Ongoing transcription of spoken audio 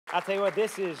I'll tell you what,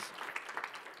 this is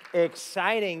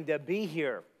exciting to be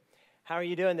here. How are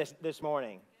you doing this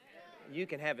morning? You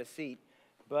can have a seat.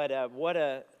 But what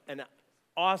an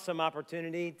awesome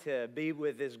opportunity to be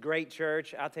with this great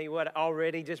church. I'll tell you what,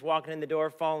 already just walking in the door,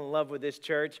 falling in love with this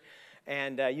church.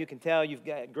 And you can tell you've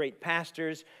got great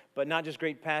pastors, but not just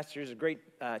great pastors, a great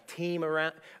team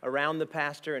around the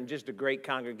pastor, and just a great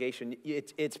congregation.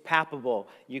 It's palpable.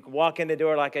 You can walk in the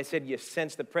door, like I said, you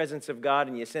sense the presence of God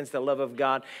and you sense the love of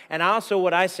God. And also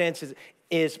what I sense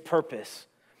is purpose.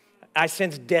 I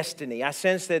sense destiny. I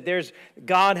sense that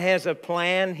God has a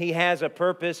plan. He has a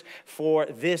purpose for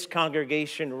this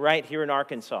congregation right here in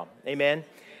Arkansas. Amen.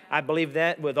 I believe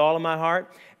that with all of my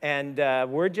heart. And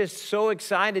we're just so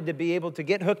excited to be able to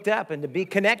get hooked up and to be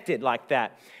connected like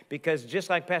that. Because just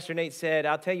like Pastor Nate said,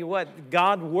 I'll tell you what,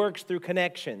 God works through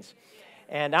connections.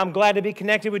 And I'm glad to be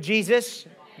connected with Jesus,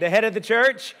 the head of the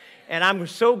church. And I'm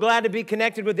so glad to be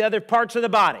connected with the other parts of the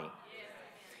body.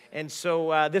 And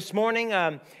so this morning,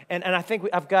 and I think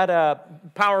I've got a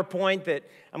PowerPoint that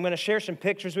I'm going to share some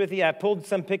pictures with you. I pulled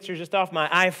some pictures just off my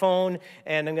iPhone,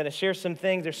 and I'm going to share some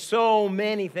things. There's so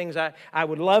many things I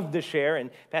would love to share,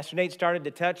 and Pastor Nate started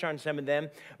to touch on some of them.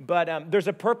 But there's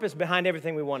a purpose behind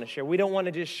everything we want to share. We don't want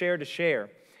to just share to share.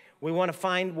 We want to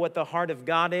find what the heart of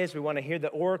God is. We want to hear the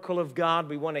oracle of God.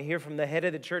 We want to hear from the head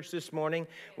of the church this morning.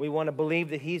 We want to believe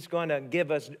that He's going to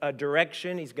give us a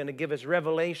direction. He's going to give us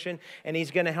revelation. And He's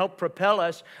going to help propel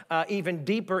us even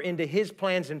deeper into His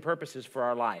plans and purposes for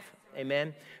our life.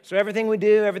 Amen? So everything we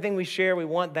do, everything we share, we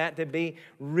want that to be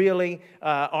really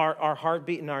our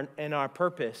heartbeat and our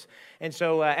purpose. And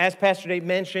so as Pastor Dave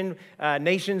mentioned,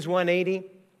 Nations 180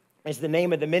 is the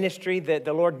name of the ministry that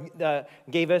the Lord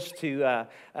gave us to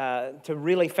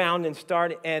really found and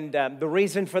start. And the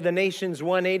reason for the Nations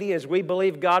 180 is we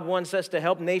believe God wants us to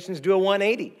help nations do a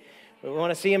 180. We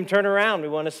want to see them turn around. We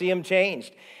want to see them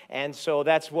changed. And so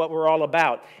that's what we're all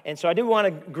about. And so I do want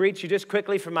to greet you just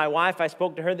quickly from my wife. I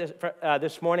spoke to her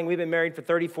this morning. We've been married for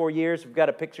 34 years. We've got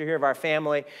a picture here of our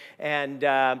family. And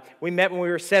we met when we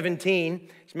were 17.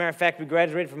 As a matter of fact, we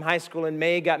graduated from high school in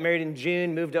May, got married in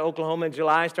June, moved to Oklahoma in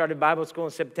July, started Bible school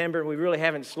in September, and we really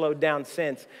haven't slowed down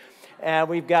since.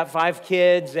 We've got 5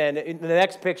 kids, and in the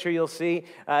next picture you'll see,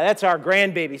 that's our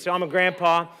grandbaby. So I'm a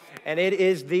grandpa, and it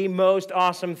is the most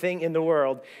awesome thing in the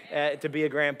world to be a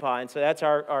grandpa. And so that's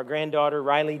our granddaughter,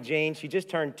 Riley Jane. She just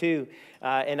turned 2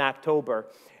 in October.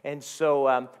 And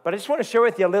so, but I just want to share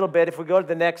with you a little bit. If we go to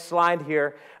the next slide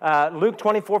here, Luke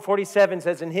 24:47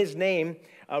 says, in His name,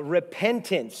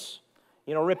 repentance.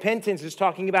 You know, repentance is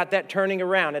talking about that turning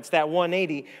around. It's that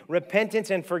 180. Repentance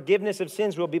and forgiveness of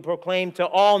sins will be proclaimed to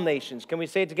all nations. Can we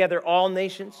say it together? All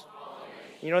nations?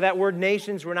 You know that word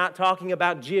nations, we're not talking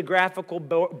about geographical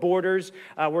borders.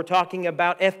 We're talking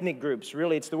about ethnic groups.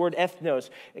 Really, it's the word ethnos.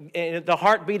 And the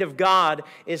heartbeat of God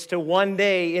is to one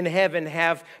day in heaven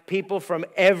have people from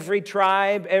every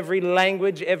tribe, every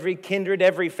language, every kindred,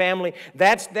 every family.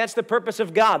 That's the purpose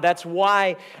of God. That's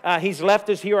why He's left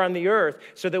us here on the earth,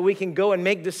 so that we can go and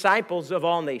make disciples of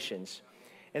all nations.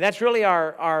 And that's really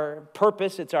our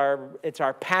purpose. It's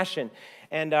our passion.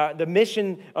 And the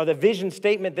mission or the vision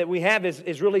statement that we have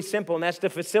is really simple, and that's to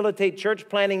facilitate church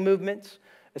planting movements,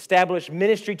 establish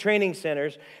ministry training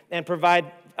centers, and provide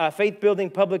faith-building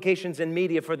publications and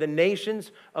media for the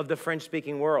nations of the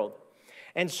French-speaking world.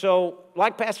 And so,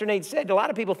 like Pastor Nate said, a lot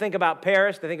of people think about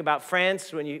Paris, they think about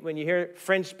France when you hear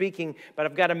French-speaking, but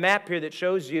I've got a map here that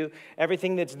shows you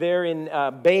everything that's there in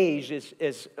beige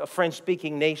is a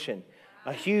French-speaking nation.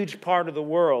 A huge part of the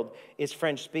world is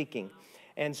French-speaking.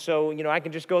 And so, you know, I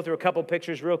can just go through a couple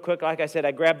pictures real quick. Like I said,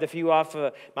 I grabbed a few off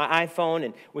my iPhone,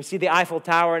 and we see the Eiffel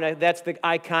Tower, and that's the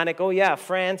iconic, oh yeah,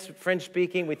 France,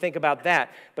 French-speaking, we think about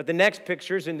that. But the next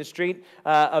picture's in the street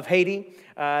of Haiti,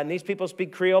 and these people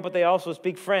speak Creole, but they also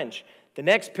speak French. The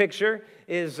next picture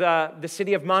is the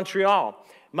city of Montreal.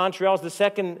 Montreal is the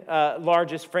second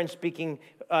largest French-speaking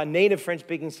native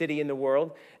French-speaking city in the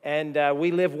world, and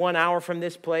we live 1 hour from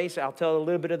this place. I'll tell a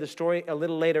little bit of the story a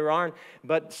little later on,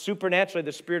 but supernaturally,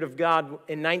 the Spirit of God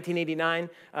in 1989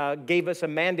 gave us a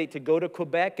mandate to go to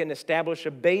Quebec and establish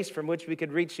a base from which we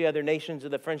could reach the other nations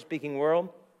of the French-speaking world.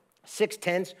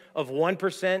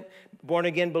 0.6%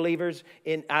 born-again believers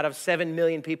out of 7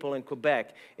 million people in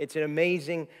Quebec. It's an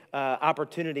amazing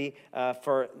opportunity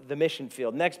for the mission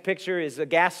field. Next picture is a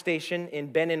gas station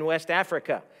in Benin, West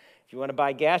Africa. If you want to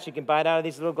buy gas, you can buy it out of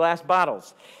these little glass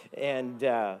bottles. And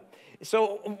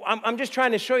So I'm just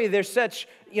trying to show you there's such,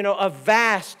 a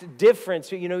vast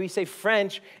difference. You say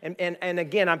French, and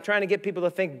again, I'm trying to get people to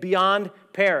think beyond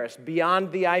Paris,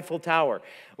 beyond the Eiffel Tower.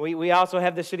 We also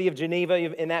have the city of Geneva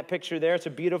in that picture there. It's a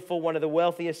beautiful, one of the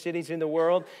wealthiest cities in the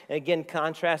world. And again,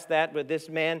 contrast that with this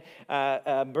man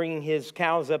bringing his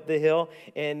cows up the hill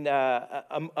in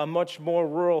a much more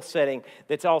rural setting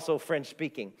that's also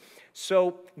French-speaking.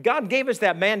 So God gave us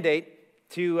that mandate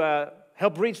to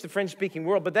help reach the French-speaking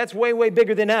world, but that's way, way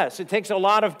bigger than us. It takes a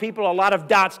lot of people, a lot of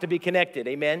dots to be connected,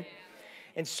 amen?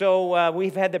 And so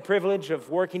we've had the privilege of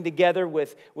working together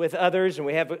with others, and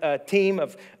we have a team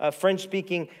of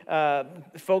French-speaking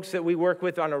folks that we work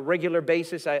with on a regular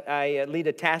basis. I lead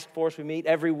a task force. We meet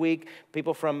every week,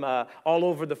 people from all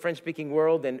over the French-speaking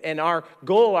world, and our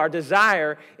goal, our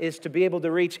desire, is to be able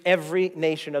to reach every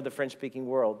nation of the French-speaking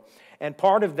world. And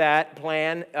part of that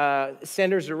plan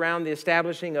centers around the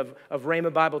establishing of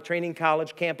Rhema Bible Training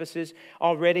College campuses.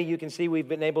 Already, you can see we've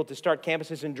been able to start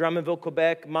campuses in Drummondville,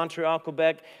 Quebec, Montreal,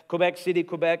 Quebec, Quebec City,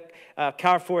 Quebec,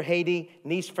 Carrefour, Haiti,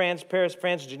 Nice, France, Paris,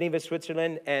 France, Geneva,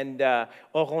 Switzerland, and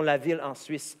Oron-la-Ville en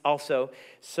Suisse also.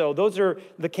 So those are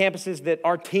the campuses that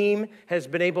our team has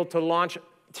been able to launch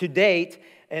to date,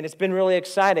 and it's been really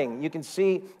exciting. You can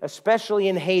see, especially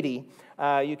in Haiti,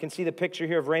 you can see the picture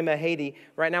here of Rhema Haiti.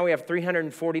 Right now we have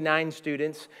 349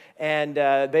 students, and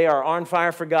they are on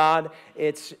fire for God.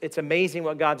 It's amazing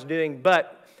what God's doing,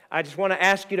 but I just want to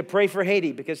ask you to pray for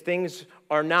Haiti because things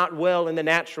are not well in the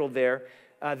natural there.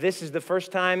 This is the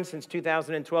first time since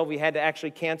 2012 we had to actually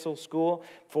cancel school.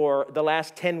 For the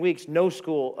last 10 weeks, no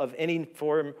school of any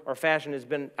form or fashion has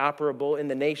been operable in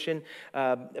the nation.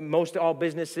 Most all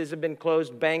businesses have been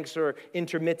closed. Banks are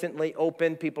intermittently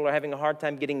open. People are having a hard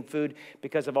time getting food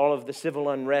because of all of the civil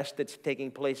unrest that's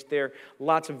taking place there.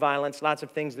 Lots of violence, lots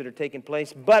of things that are taking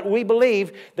place. But we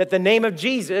believe that the name of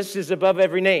Jesus is above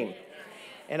every name.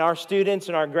 And our students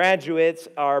and our graduates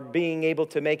are being able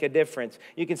to make a difference.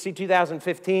 You can see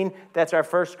 2015, that's our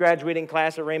first graduating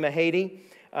class at Rhema Haiti.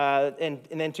 And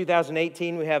then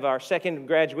 2018, we have our second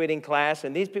graduating class.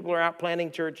 And these people are out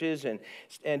planting churches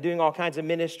and doing all kinds of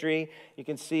ministry. You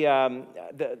can see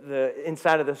the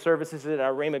inside of the services at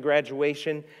our Rhema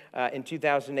graduation in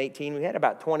 2018. We had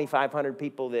about 2,500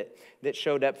 people that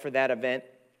showed up for that event.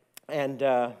 And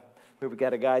we've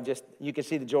got a guy, you can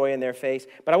see the joy in their face.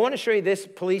 But I want to show you this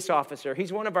police officer.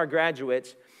 He's one of our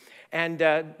graduates. And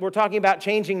we're talking about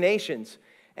changing nations.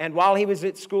 And while he was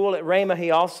at school at Rhema,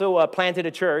 he also planted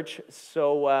a church.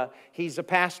 So he's a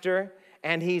pastor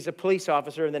and he's a police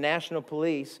officer in the National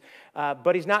Police.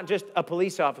 But he's not just a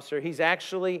police officer. He's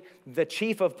actually the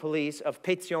chief of police of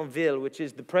Pétionville, which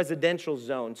is the presidential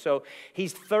zone. So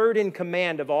he's third in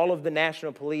command of all of the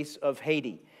National Police of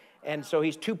Haiti. And so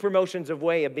he's 2 promotions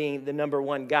away of being the number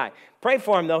 1 guy. Pray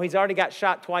for him, though. He's already got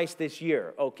shot twice this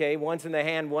year, okay? Once in the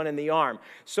hand, one in the arm.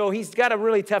 So he's got a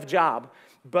really tough job.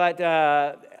 But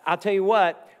I'll tell you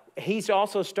what, he's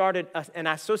also started an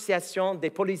Association des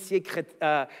Policiers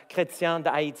Chrétiens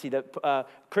d'Haïti, the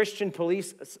Christian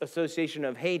Police Association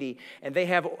of Haiti, and they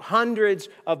have hundreds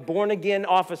of born-again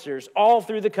officers all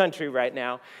through the country right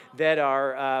now that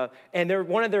are, and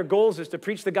one of their goals is to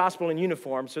preach the gospel in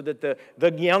uniform so that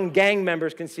the young gang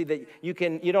members can see that you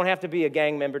don't have to be a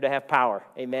gang member to have power,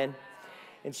 amen?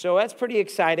 And so that's pretty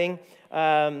exciting,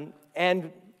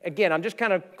 and again, I'm just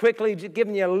kind of quickly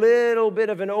giving you a little bit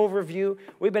of an overview.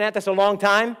 We've been at this a long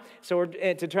time, so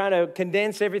we're to try to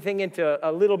condense everything into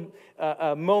a little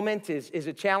moment is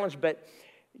a challenge. But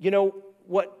you know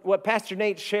what Pastor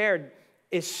Nate shared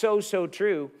is so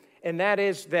true, and that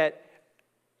is that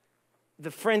the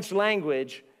French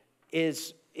language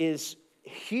is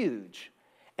huge.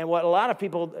 And what a lot of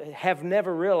people have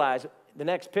never realized, the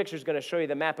next picture is going to show you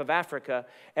the map of Africa.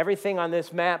 Everything on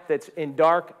this map that's in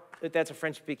dark, that's a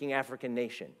French-speaking African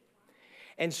nation.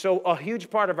 And so a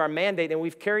huge part of our mandate, and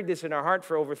we've carried this in our heart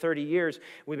for over 30 years,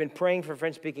 we've been praying for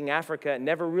French-speaking Africa and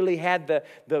never really had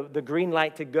the green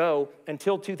light to go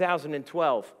until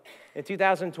 2012. In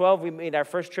 2012, we made our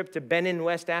first trip to Benin,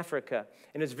 West Africa.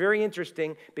 And it's very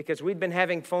interesting because we'd been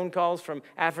having phone calls from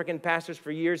African pastors for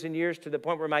years and years to the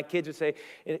point where my kids would say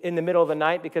in the middle of the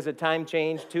night, because the time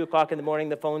changed, 2 o'clock in the morning,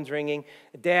 the phone's ringing,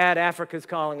 "Dad, Africa's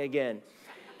calling again."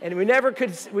 And we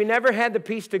never had the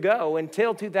peace to go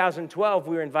until 2012.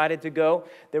 We were invited to go.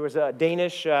 There was a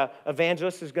Danish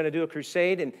evangelist who's going to do a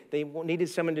crusade, and they needed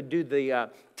someone to do the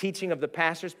teaching of the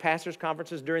pastors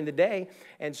conferences during the day.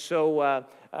 And so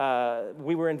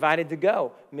we were invited to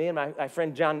go. Me and my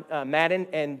friend John Madden,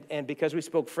 and because we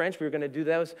spoke French, we were going to do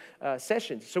those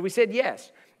sessions. So we said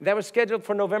yes. That was scheduled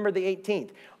for November the 18th.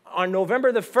 On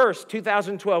November the 1st,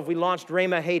 2012, we launched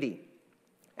Rhema Haiti.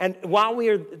 And while we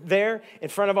were there in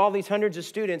front of all these hundreds of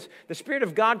students, the Spirit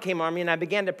of God came on me and I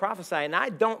began to prophesy. And I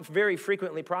don't very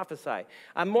frequently prophesy.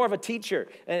 I'm more of a teacher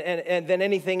than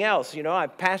anything else. You know,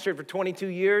 I've pastored for 22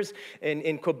 years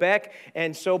in Quebec.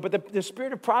 And so, but the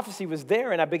spirit of prophecy was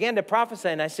there. And I began to prophesy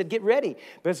and I said, get ready.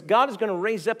 Because God is going to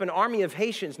raise up an army of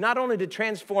Haitians, not only to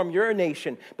transform your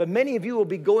nation, but many of you will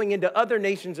be going into other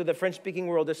nations of the French-speaking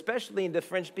world, especially into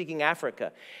French-speaking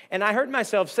Africa. And I heard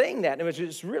myself saying that. And it was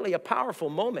just really a powerful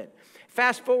moment.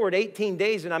 Fast forward 18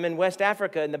 days, and I'm in West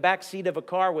Africa in the back seat of a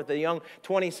car with a young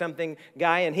 20-something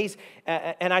guy,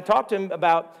 and I talked to him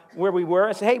about where we were.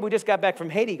 I said, hey, we just got back from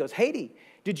Haiti. He goes, Haiti,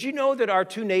 did you know that our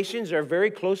two nations are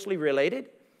very closely related?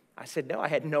 I said, no, I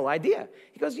had no idea.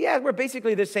 He goes, yeah, we're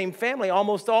basically the same family.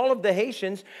 Almost all of the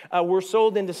Haitians were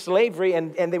sold into slavery,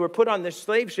 and they were put on the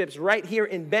slave ships right here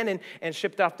in Benin and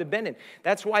shipped off to Benin.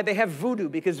 That's why they have voodoo,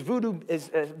 because voodoo is,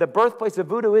 the birthplace of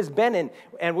voodoo is Benin,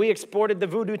 and we exported the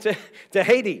voodoo to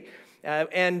Haiti.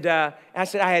 I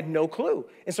said, I had no clue.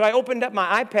 And so I opened up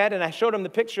my iPad, and I showed him the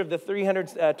picture of the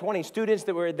 320 students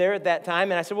that were there at that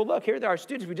time, and I said, well, look, here are our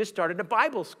students. We just started a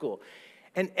Bible school.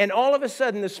 And all of a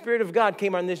sudden, the Spirit of God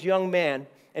came on this young man,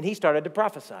 and he started to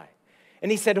prophesy. And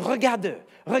he said, regarde,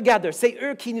 c'est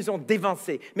eux qui nous ont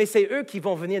dévancés, mais c'est eux qui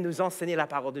vont venir nous enseigner la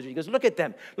parole de Dieu. He goes, look at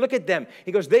them.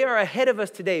 He goes, they are ahead of us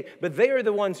today, but they are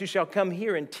the ones who shall come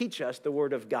here and teach us the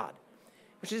word of God,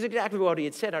 which is exactly what he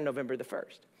had said on November the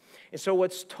 1st. And so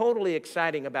what's totally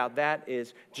exciting about that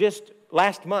is just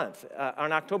last month,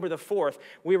 on October the 4th,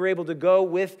 we were able to go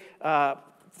with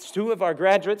two of our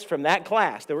graduates from that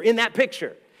class that were in that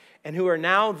picture and who are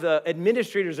now the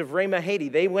administrators of Rhema Haiti.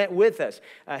 They went with us.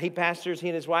 He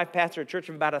and his wife pastor a church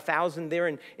of about 1,000 there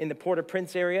in the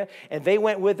Port-au-Prince area. And they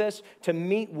went with us to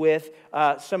meet with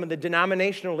some of the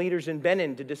denominational leaders in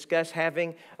Benin to discuss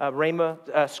having a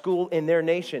Rhema school in their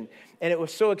nation. And it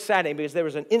was so exciting because there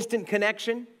was an instant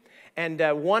connection. And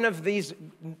one of these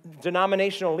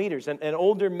denominational leaders, an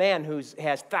older man who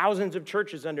has thousands of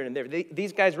churches under him,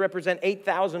 these guys represent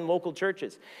 8,000 local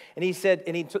churches. And he said,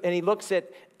 and he looks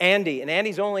at Andy, and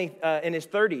Andy's only in his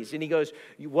 30s, and he goes,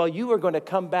 well, you are going to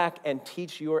come back and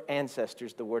teach your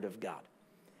ancestors the word of God.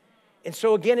 And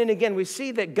so again and again, we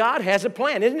see that God has a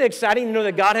plan. Isn't it exciting to know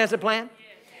that God has a plan?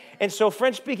 And so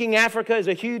French-speaking Africa is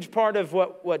a huge part of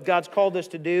what God's called us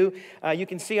to do. You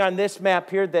can see on this map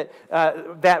here that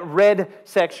that red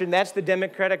section, that's the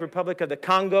Democratic Republic of the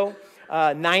Congo.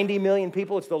 90 million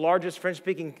people. It's the largest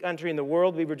French-speaking country in the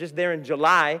world. We were just there in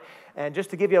July. And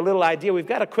just to give you a little idea, we've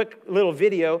got a quick little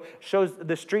video. Shows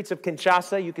the streets of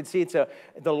Kinshasa. You can see it's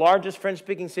the largest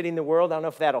French-speaking city in the world. I don't know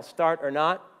if that'll start or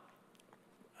not.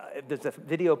 Does the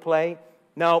video play?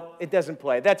 No, it doesn't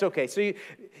play. That's okay. So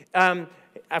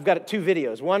I've got two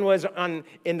videos. One was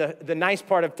in the nice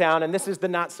part of town, and this is the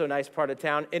not-so-nice part of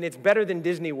town, and it's better than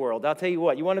Disney World. I'll tell you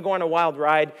what, you want to go on a wild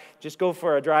ride, just go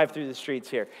for a drive through the streets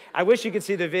here. I wish you could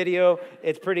see the video.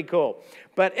 It's pretty cool.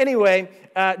 But anyway,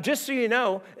 just so you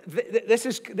know, this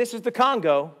is the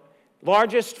Congo,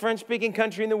 largest French-speaking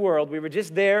country in the world. We were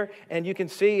just there, and you can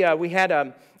see we had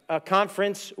a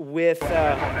conference with,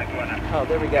 oh,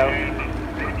 there we go.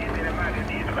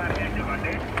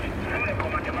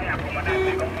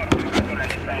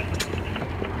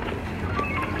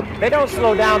 They don't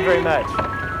slow down very much.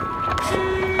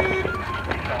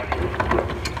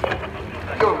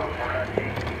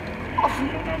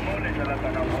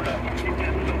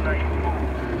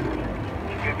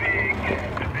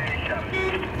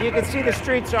 You can see the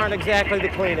streets aren't exactly the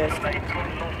cleanest.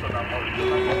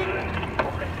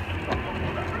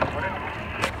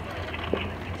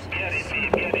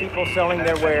 People selling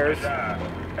their wares.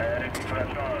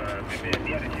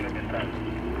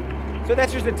 So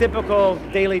that's just a typical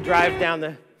daily drive down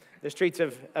the streets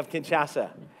of Kinshasa.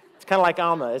 It's kind of like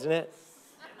Alma, isn't it?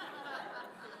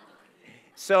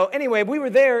 So anyway, we were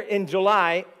there in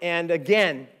July, and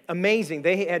again, amazing.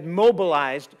 They had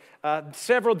mobilized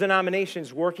several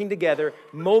denominations working together,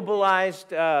 mobilized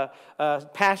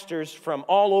pastors from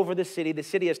all over the city. The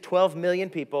city has 12 million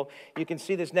people. You can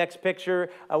see this next picture.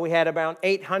 We had about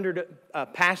 800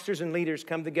 pastors and leaders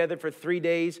come together for 3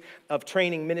 days of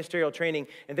training, ministerial training,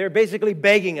 and they're basically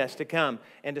begging us to come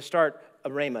and to start a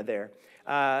Rhema there.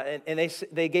 And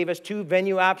they gave us 2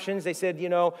 venue options. They said, you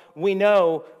know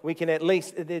we can at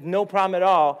least, no problem at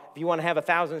all if you want to have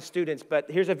 1,000 students, but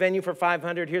here's a venue for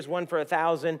 500, here's one for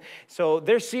 1,000. So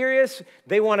they're serious.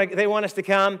 They want us to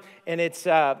come, and it's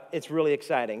really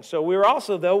exciting. So we were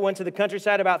also, though, went to the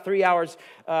countryside about 3 hours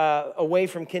away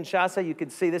from Kinshasa. You can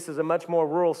see this is a much more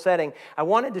rural setting. I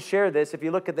wanted to share this. If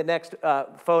you look at the next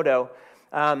photo,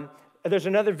 there's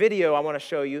another video I want to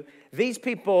show you. These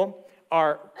people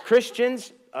are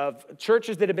Christians of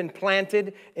churches that have been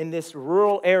planted in this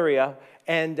rural area,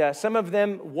 and some of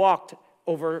them walked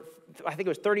over, I think it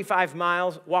was 35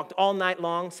 miles, walked all night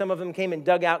long. Some of them came in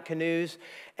dugout canoes,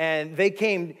 and they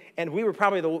came, and we were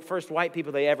probably the first white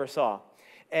people they ever saw.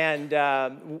 And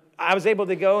I was able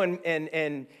to go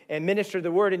and minister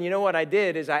the word. And you know what I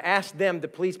did is I asked them to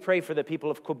please pray for the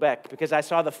people of Quebec, because I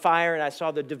saw the fire and I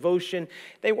saw the devotion.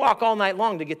 They walk all night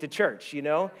long to get to church, you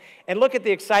know. And look at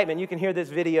the excitement. You can hear this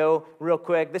video real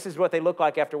quick. This is what they look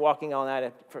like after walking all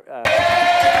night.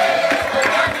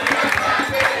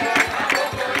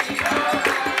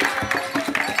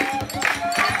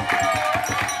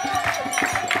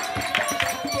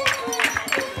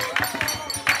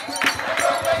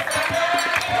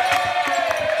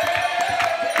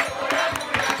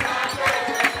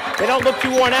 They don't look too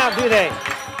worn out, do they?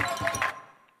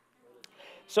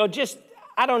 So just,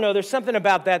 I don't know, there's something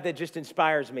about that just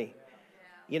inspires me.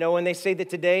 You know, when they say that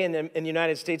today in the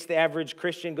United States, the average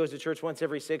Christian goes to church once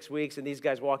every 6 weeks, and these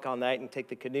guys walk all night and take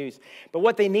the canoes. But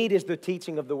what they need is the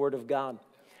teaching of the Word of God.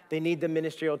 They need the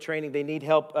ministerial training. They need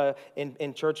help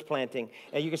in church planting.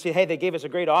 And you can see, hey, they gave us a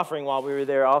great offering while we were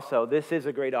there also. This is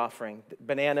a great offering,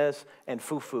 bananas and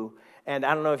fufu. And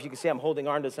I don't know if you can see, I'm holding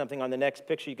on to something on the next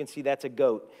picture. You can see that's a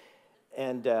goat.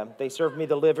 And they served me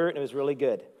the liver, and it was really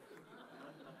good.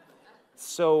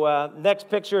 So next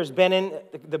picture is Benin,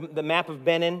 the map of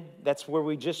Benin. That's where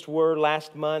we just were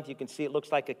last month. You can see it looks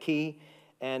like a key.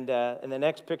 And the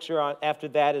next picture after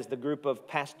that is the group of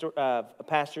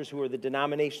pastors who are the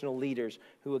denominational leaders,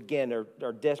 who again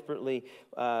are desperately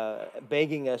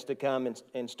begging us to come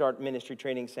and start Ministry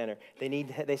Training Center.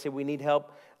 They say we need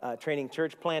help training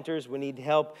church planters. We need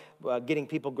help getting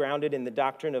people grounded in the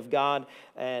doctrine of God,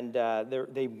 and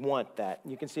they want that.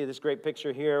 You can see this great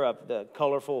picture here of the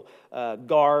colorful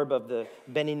garb of the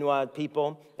Beninois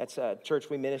people. That's a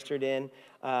church we ministered in.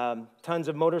 Tons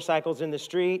of motorcycles in the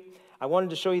street. I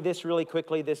wanted to show you this really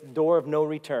quickly, this door of no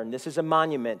return. This is a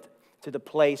monument to the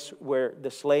place where the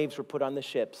slaves were put on the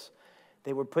ships.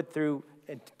 They were put through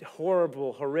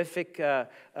horrible, horrific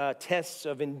tests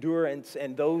of endurance,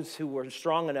 and those who were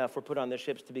strong enough were put on the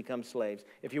ships to become slaves.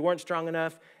 If you weren't strong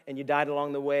enough and you died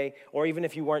along the way, or even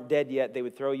if you weren't dead yet, they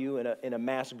would throw you in a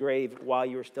mass grave while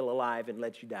you were still alive and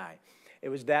let you die. It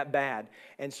was that bad.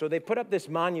 And so they put up this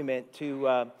monument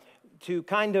to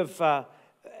kind of...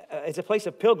 it's a place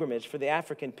of pilgrimage for the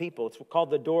African people. It's called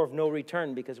the Door of No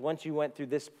Return, because once you went through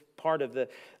this part of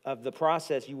the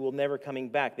process, you will never coming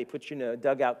back. They put you in a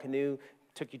dugout canoe,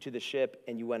 took you to the ship,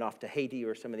 and you went off to Haiti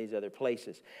or some of these other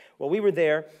places. Well, we were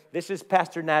there. This is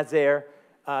Pastor Nazaire.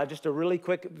 Just a really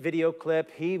quick video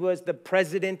clip. He was the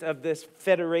president of this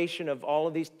federation of all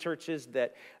of these churches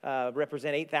that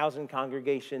represent 8,000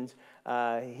 congregations.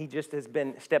 He just has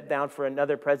been stepped down for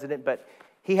another president, but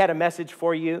he had a message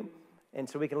for you. And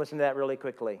so we can listen to that really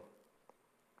quickly,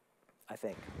 I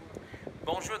think.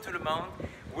 Bonjour tout le monde.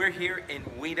 We're here in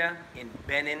Ouidah, in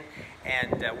Benin,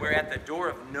 and we're at the Door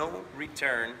of No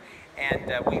Return.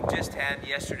 And we've just had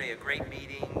yesterday a great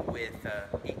meeting with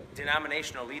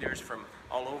denominational leaders from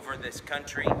all over this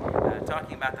country,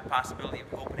 talking about the possibility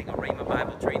of opening a Rhema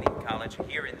Bible Training College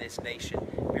here in this nation.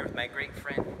 I'm here with my great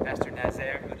friend, Pastor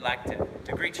Nazaire, who'd like to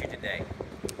greet you today.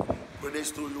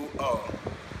 Greetings to you all.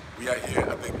 We are here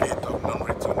at the gate of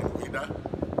non-return in Ouidah.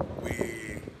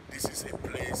 This is a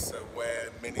place where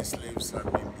many slaves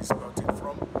have been exported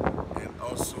from, and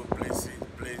also place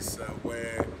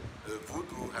where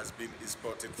voodoo has been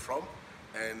exported from.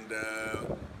 And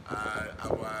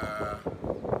our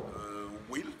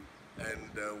will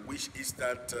and wish is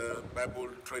that Bible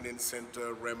Training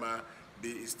Center, Rhema,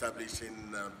 be established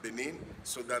in Benin,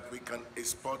 so that we can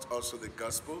export also the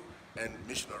gospel and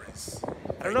missionaries.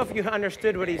 I don't know if you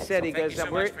understood what he said. He goes, so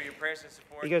much for your prayers and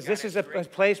support. He goes, this is a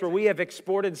place where we have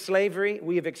exported slavery,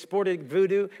 we have exported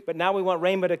voodoo, but now we want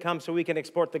Rhema to come so we can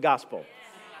export the gospel.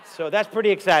 So that's pretty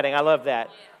exciting. I love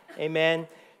that. Amen.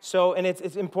 So, and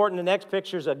it's important. The next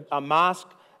picture is a mosque.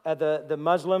 The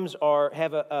Muslims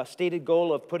have a stated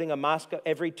goal of putting a mosque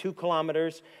every 2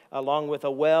 kilometers, along with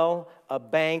a well, a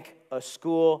bank, a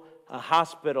school, a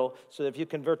hospital. So that if you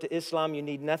convert to Islam, you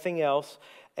need nothing else.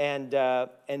 And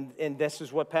this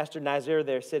is what Pastor Nazaire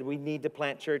there said. We need to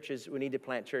plant churches. We need to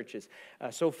plant churches.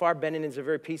 So far, Benin is a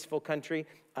very peaceful country,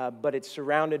 but it's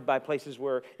surrounded by places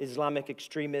where Islamic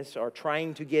extremists are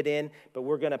trying to get in. But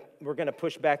we're gonna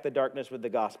push back the darkness with the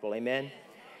gospel. Amen.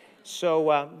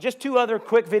 So just 2 other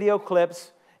quick video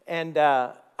clips, and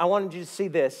I wanted you to see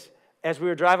this as we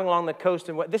were driving along the coast.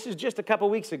 And this is just a couple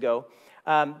weeks ago.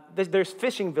 There's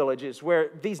fishing villages where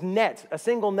these nets, a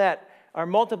single net, are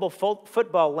multiple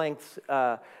football lengths.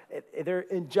 They're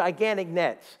in gigantic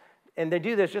nets. And they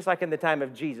do this just like in the time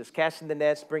of Jesus, casting the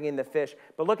nets, bringing the fish.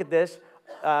 But look at this.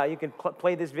 You can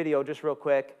play this video just real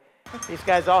quick. These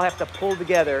guys all have to pull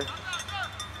together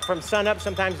from sun up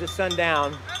sometimes to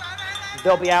sundown.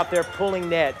 They'll be out there pulling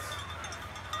nets.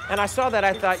 And I saw that,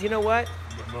 I thought, you know what?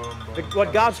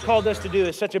 What God's called us to do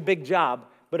is such a big job,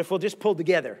 but if we'll just pull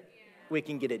together, we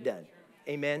can get it done.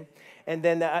 Amen? And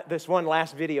then this one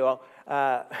last video,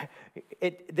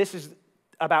 this is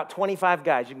about 25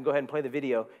 guys. You can go ahead and play the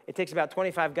video. It takes about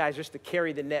 25 guys just to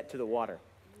carry the net to the water.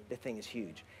 The thing is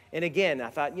huge. And again, I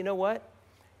thought, you know what?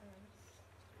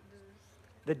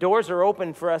 The doors are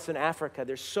open for us in Africa.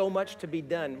 There's so much to be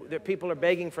done. People are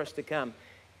begging for us to come.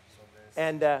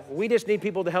 And we just need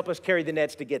people to help us carry the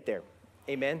nets to get there.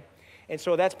 Amen? And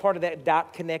so that's part of that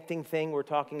dot connecting thing we're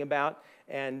talking about.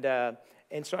 And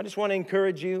so I just want to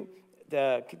encourage you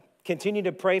to continue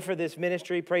to pray for this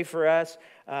ministry, pray for us.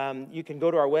 You can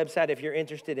go to our website if you're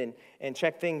interested and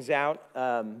check things out.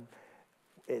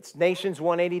 It's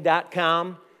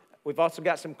nations180.com. We've also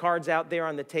got some cards out there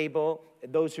on the table.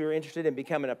 Those who are interested in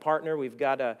becoming a partner, we've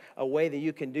got a way that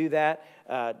you can do that.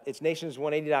 It's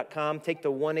nations180.com. Take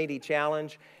the 180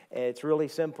 challenge. It's really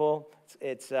simple.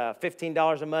 It's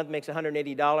 $15 a month, makes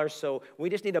 $180. So we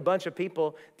just need a bunch of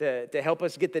people to help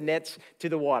us get the nets to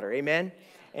the water. Amen?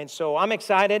 And so I'm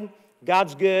excited.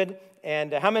 God's good.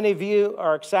 And how many of you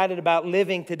are excited about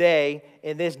living today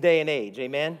in this day and age?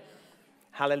 Amen?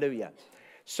 Hallelujah.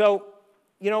 So,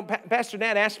 you know, Pastor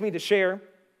Nat asked me to share,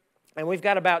 and we've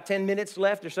got about 10 minutes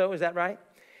left or so. Is that right?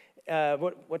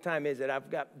 What time is it?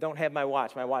 Don't have my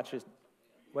watch. My watch is,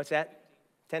 what's that?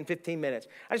 10, 15 minutes.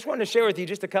 I just wanted to share with you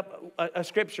just a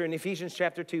scripture in Ephesians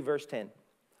chapter 2, verse 10.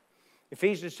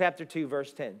 Ephesians chapter 2,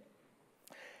 verse 10.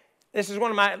 This is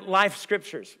one of my life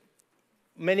scriptures.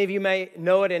 Many of you may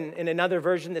know it in another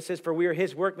version that says, "For we are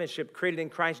his workmanship, created in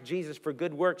Christ Jesus for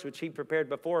good works, which he prepared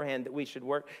beforehand that we should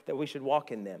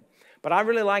walk in them." But I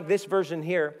really like this version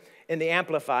here in the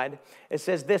Amplified. It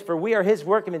says this: "For we are his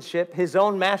workmanship, his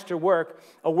own master work,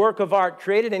 a work of art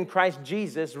created in Christ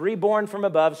Jesus, reborn from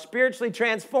above, spiritually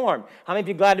transformed." How many of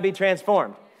you are glad to be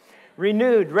transformed?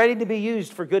 "Renewed, ready to be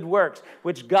used for good works,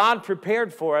 which God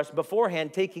prepared for us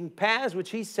beforehand, taking paths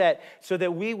which he set so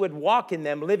that we would walk in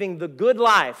them, living the good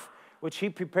life which he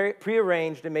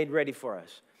prearranged and made ready for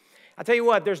us." I'll tell you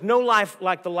what, there's no life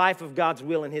like the life of God's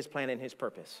will and his plan and his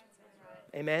purpose.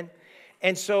 Amen?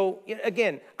 And so,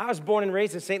 again, I was born and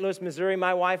raised in St. Louis, Missouri.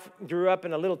 My wife grew up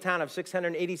in a little town of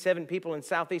 687 people in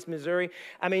southeast Missouri.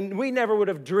 I mean, we never would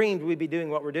have dreamed we'd be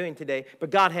doing what we're doing today, but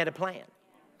God had a plan.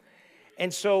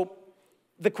 And so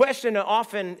the question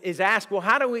often is asked, well,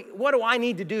 what do I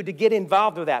need to do to get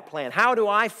involved with that plan? How do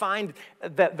I find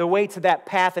the way to that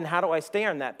path, and how do I stay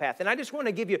on that path? And I just want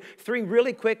to give you 3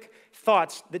 really quick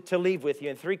thoughts to leave with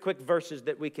you, and 3 quick verses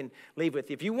that we can leave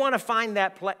with you. If you want to find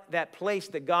that place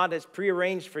that God has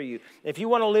prearranged for you, if you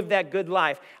want to live that good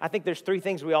life, I think there's 3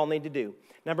 things we all need to do.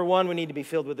 Number 1, we need to be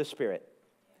filled with the Spirit.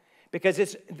 Because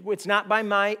it's not by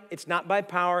might, it's not by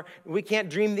power. We can't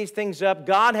dream these things up.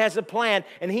 God has a plan,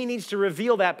 and he needs to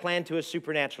reveal that plan to us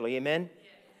supernaturally. Amen?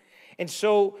 And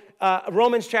so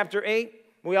Romans chapter 8,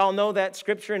 we all know that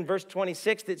scripture in verse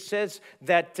 26 that says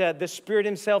that the Spirit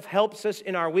himself helps us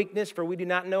in our weakness, for we do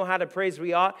not know how to pray as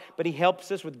we ought, but he helps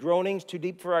us with groanings too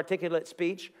deep for articulate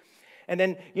speech. And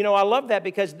then, I love that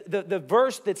because the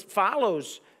verse that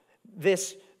follows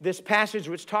this passage,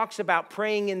 which talks about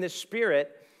praying in the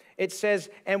Spirit, it says,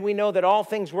 "And we know that all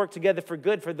things work together for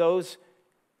good for those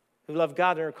who love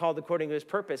God and are called according to his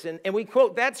purpose." And we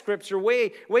quote that scripture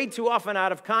way, way too often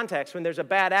out of context. When there's a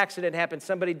bad accident happens,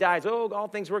 somebody dies, oh, all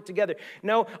things work together.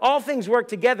 No, all things work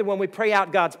together when we pray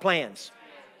out God's plans.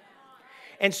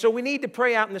 And so we need to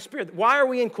pray out in the Spirit. Why are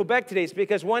we in Quebec today? It's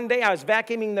because one day I was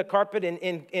vacuuming the carpet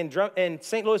in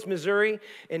St. Louis, Missouri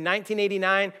in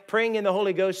 1989, praying in the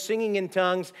Holy Ghost, singing in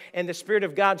tongues, and the Spirit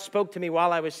of God spoke to me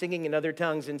while I was singing in other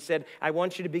tongues and said, "I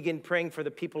want you to begin praying for the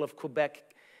people of Quebec.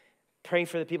 Pray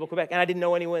for the people of Quebec." And I didn't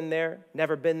know anyone there,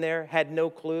 never been there, had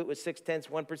no clue. It was 0.6%,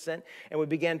 1%. And we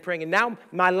began praying. And now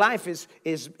my life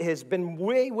has been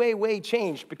way, way, way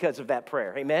changed because of that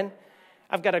prayer. Amen?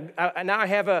 Now I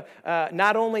have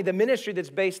not only the ministry that's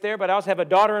based there, but I also have a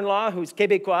daughter-in-law who's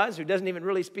Quebecoise, who doesn't even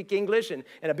really speak English, and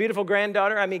a beautiful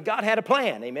granddaughter. I mean, God had a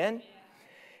plan, amen?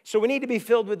 So we need to be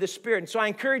filled with the Spirit. And so I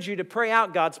encourage you to pray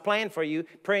out God's plan for you,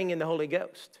 praying in the Holy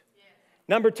Ghost.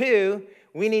 Number 2,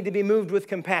 we need to be moved with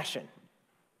compassion.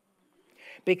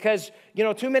 Because,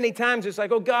 too many times it's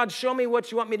like, oh, God, show me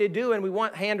what you want me to do, and we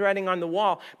want handwriting on the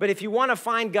wall. But if you want to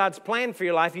find God's plan for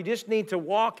your life, you just need to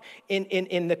walk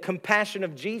in the compassion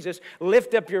of Jesus,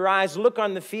 lift up your eyes, look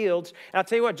on the fields. And I'll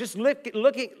tell you what, just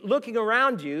looking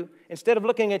around you, instead of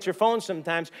looking at your phone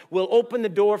sometimes, will open the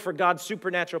door for God's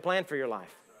supernatural plan for your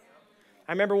life.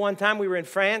 I remember one time we were in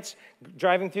France,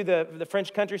 driving through the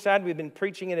French countryside. We'd been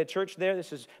preaching in a church there.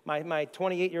 This is my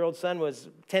 28-year-old son was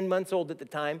 10 months old at the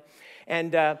time,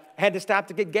 and had to stop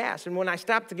to get gas. And when I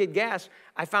stopped to get gas,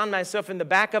 I found myself in the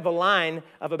back of a line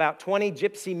of about 20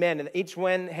 gypsy men, and each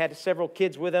one had several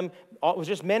kids with them. It was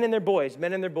just men and their boys.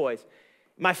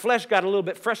 My flesh got a little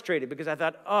bit frustrated because I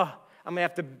thought, oh, I'm going to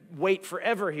have to wait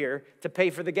forever here to pay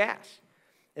for the gas.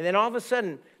 And then all of a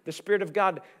sudden, the Spirit of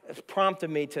God prompted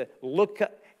me to look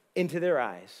into their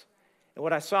eyes. And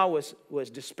what I saw was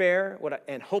despair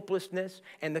and hopelessness,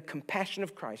 and the compassion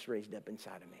of Christ raised up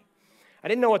inside of me. I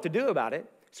didn't know what to do about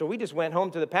it, so we just went home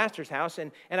to the pastor's house,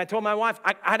 and I told my wife,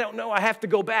 I don't know, I have to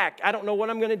go back. I don't know what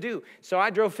I'm going to do. So I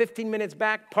drove 15 minutes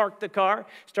back, parked the car,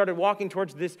 started walking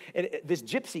towards this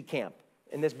gypsy camp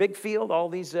in this big field, all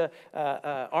these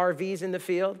RVs in the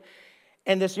field.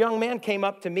 And this young man came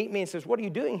up to meet me and says, what are you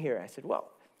doing here? I said,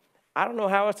 well, I don't know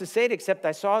how else to say it except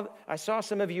I saw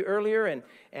some of you earlier, and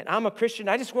I'm a Christian.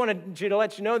 I just wanted you to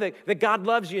let you know that God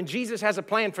loves you and Jesus has a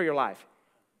plan for your life.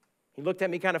 He looked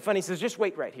at me kind of funny. He says, just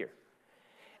wait right here.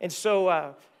 And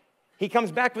so he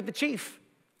comes back with the chief.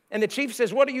 And the chief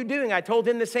says, what are you doing? I told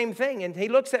him the same thing. And he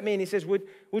looks at me and he says,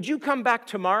 would you come back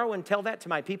tomorrow and tell that to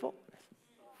my people? I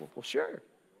said, well, sure.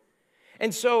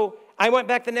 And so I went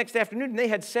back the next afternoon, and they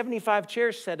had 75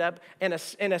 chairs set up and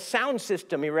a sound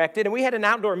system erected, and we had an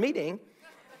outdoor meeting.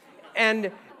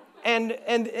 And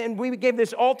we gave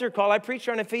this altar call. I preached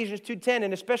on Ephesians 2:10,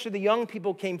 and especially the young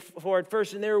people came forward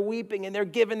first, and they were weeping, and they're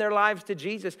giving their lives to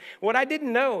Jesus. What I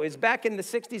didn't know is back in the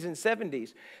 60s and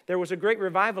 70s, there was a great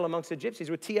revival amongst the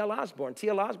gypsies with T.L. Osborne.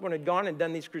 T.L. Osborne had gone and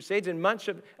done these crusades, and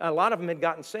a lot of them had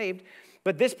gotten saved.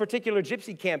 But this particular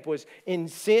gypsy camp was in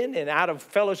sin and out of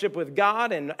fellowship with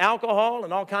God and alcohol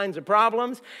and all kinds of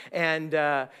problems. And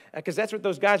because that's what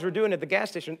those guys were doing at the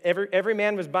gas station. Every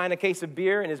man was buying a case of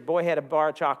beer, and his boy had a bar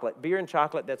of chocolate. Beer and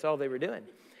chocolate, that's all they were doing.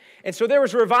 And so there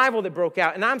was a revival that broke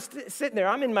out. And I'm sitting there.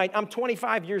 I'm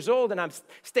 25 years old, and I'm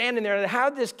standing there. And how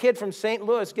did this kid from St.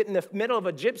 Louis get in the middle of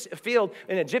a field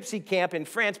in a gypsy camp in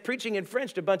France, preaching in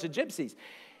French to a bunch of gypsies?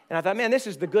 And I thought, man, this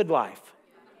is the good life.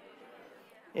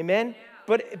 Amen?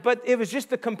 But it was just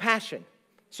the compassion.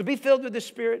 So be filled with the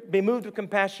Spirit, be moved with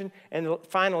compassion, and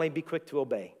finally be quick to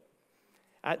obey.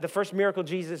 The first miracle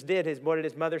Jesus did is what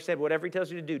his mother said, whatever he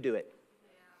tells you to do, do it.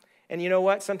 Yeah. And you know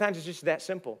what? Sometimes it's just that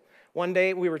simple. One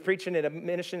day we were preaching at a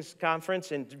missions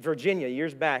conference in Virginia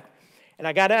years back, and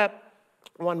I got up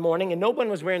one morning, and no one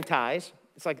was wearing ties.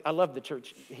 It's like, I love the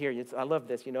church here. I love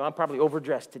this. I'm probably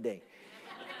overdressed today.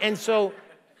 And so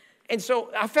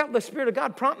I felt the Spirit of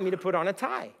God prompt me to put on a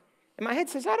tie. And my head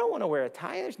says, I don't want to wear a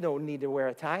tie. There's no need to wear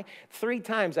a tie. 3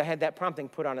 times I had that prompting,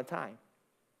 put on a tie.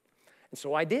 And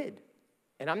so I did.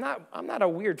 And I'm not a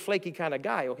weird, flaky kind of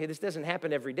guy, okay? This doesn't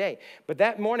happen every day. But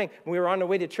that morning, when we were on the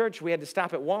way to church, we had to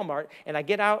stop at Walmart. And I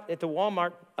get out at the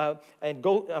Walmart and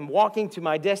I'm walking to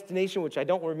my destination, which I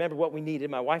don't remember what we needed.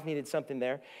 My wife needed something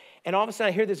there. And all of a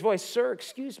sudden, I hear this voice, sir,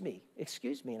 excuse me.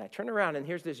 And I turn around, and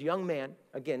here's this young man,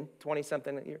 again,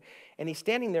 20-something year, and he's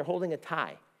standing there holding a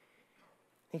tie.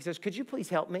 He says, could you please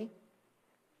help me?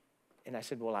 And I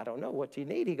said, well, I don't know. What do you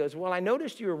need? He goes, well, I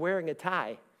noticed you were wearing a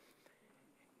tie.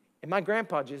 And my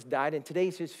grandpa just died, and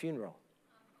today's his funeral.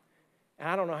 And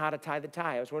I don't know how to tie the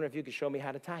tie. I was wondering if you could show me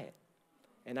how to tie it.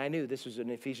 And I knew this was an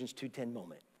Ephesians 2:10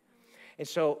 moment. And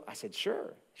so I said,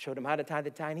 sure. Showed him how to tie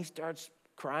the tie, and he starts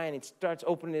crying. He starts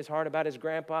opening his heart about his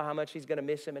grandpa, how much he's going to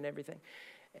miss him and everything.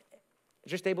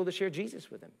 Just able to share Jesus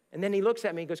with him. And then he looks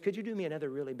at me and goes, could you do me another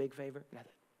really big favor? And I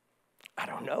thought, I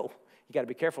don't know. You got to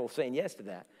be careful saying yes to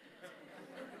that.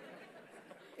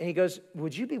 And he goes,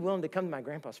 would you be willing to come to my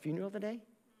grandpa's funeral today?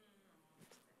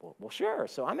 Well, sure.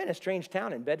 So I'm in a strange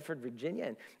town in Bedford, Virginia,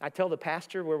 and I tell the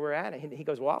pastor where we're at, and he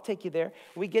goes, well, I'll take you there.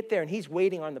 We get there, and he's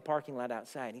waiting on the parking lot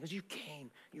outside. And he goes, you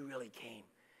came. You really came.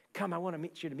 Come, I want to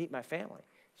meet you to meet my family.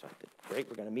 So I said, great,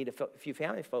 we're going to meet a few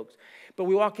family folks. But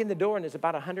we walk in the door, and there's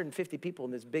about 150 people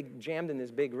in this jammed in this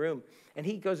big room. And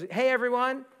he goes, hey,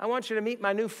 everyone, I want you to meet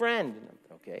my new friend. And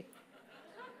I'm, okay.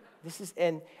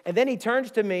 And then he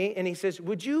turns to me, and he says,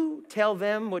 would you tell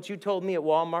them what you told me at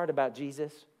Walmart about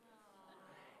Jesus?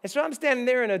 And so I'm standing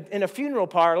there in a funeral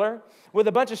parlor with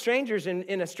a bunch of strangers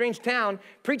in a strange town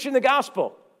preaching the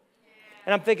gospel.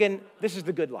 And I'm thinking, this is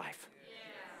the good life.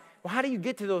 Well, how do you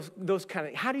get to those kind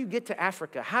of, how do you get to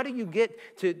Africa? How do you get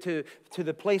to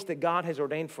the place that God has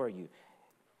ordained for you?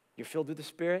 You're filled with the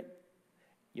Spirit,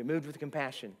 you're moved with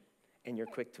compassion, and you're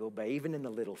quick to obey, even in the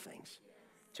little things.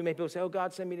 Too many people say, oh,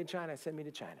 God, send me to China, send me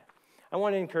to China. I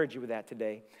want to encourage you with that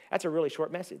today. That's a really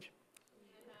short message,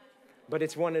 but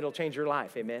it's one that'll change your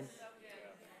life, amen?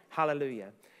 Hallelujah.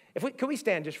 Could we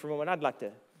stand just for a moment? I'd like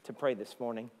to pray this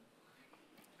morning.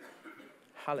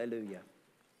 Hallelujah.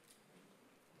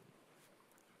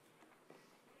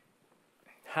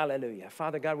 Hallelujah.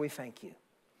 Father God, we thank you.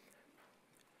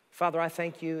 Father, I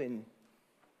thank you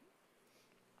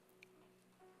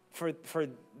for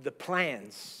the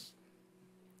plans,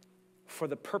 for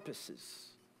the purposes,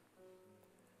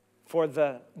 for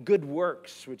the good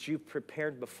works which you've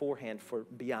prepared beforehand for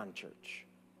Beyond Church.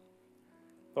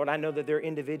 Lord, I know that there are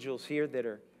individuals here that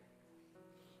are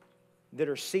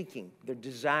seeking, they're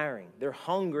desiring, they're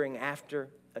hungering after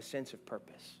a sense of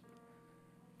purpose.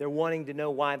 They're wanting to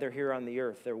know why they're here on the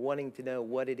earth. They're wanting to know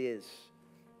what it is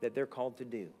that they're called to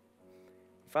do.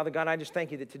 Father God, I just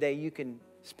thank you that today you can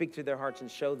speak to their hearts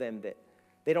and show them that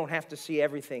they don't have to see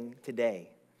everything today.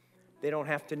 They don't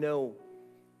have to know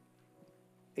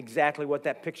exactly what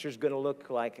that picture is going to look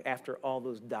like after all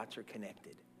those dots are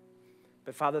connected.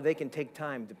 But Father, they can take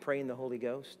time to pray in the Holy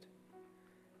Ghost.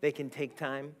 They can take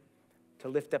time to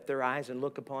lift up their eyes and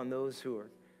look upon those who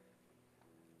are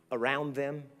around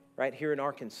them right here in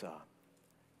Arkansas.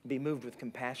 Be moved with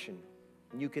compassion.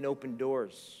 And you can open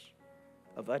doors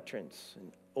of utterance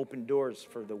and open doors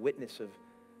for the witness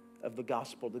of the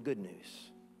gospel, the good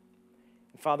news.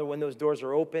 And Father, when those doors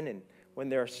are open and when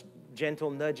there are gentle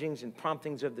nudgings and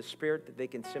promptings of the Spirit, that they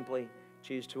can simply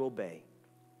choose to obey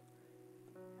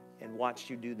and watch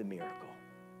you do the miracle.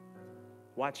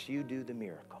 Watch you do the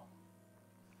miracle.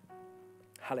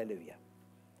 Hallelujah.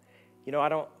 You know,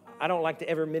 I don't like to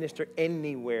ever minister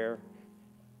anywhere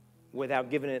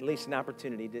without giving at least an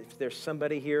opportunity. If there's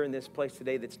somebody here in this place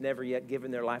today that's never yet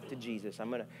given their life to Jesus, I'm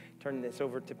going to turn this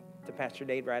over to Pastor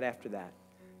Dave right after that.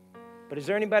 But is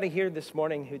there anybody here this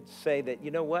morning who'd say that,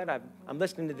 you know what, I'm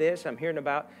listening to this, I'm hearing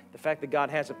about the fact that God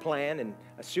has a plan and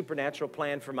a supernatural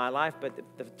plan for my life, but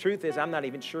the truth is I'm not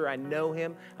even sure I know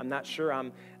him. I'm not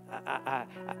sure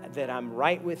that I'm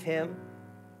right with him.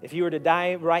 If you were to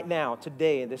die right now,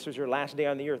 today, and this was your last day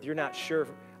on the earth, you're not sure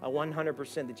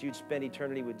 100% that you'd spend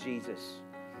eternity with Jesus.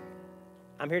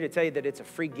 I'm here to tell you that it's a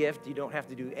free gift. You don't have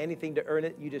to do anything to earn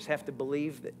it. You just have to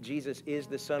believe that Jesus is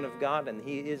the Son of God and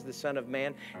he is the Son of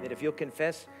Man. That if you'll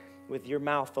confess with your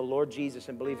mouth the Lord Jesus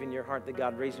and believe in your heart that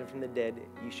God raised him from the dead,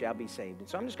 you shall be saved. And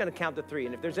so I'm just going to count to 3.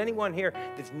 And if there's anyone here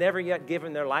that's never yet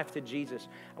given their life to Jesus,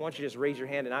 I want you to just raise your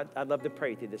hand, and I'd love to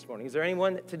pray with you this morning. Is there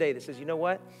anyone today that says, you know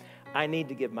what? I need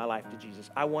to give my life to Jesus.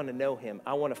 I want to know him.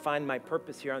 I want to find my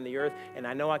purpose here on the earth, and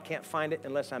I know I can't find it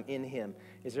unless I'm in him.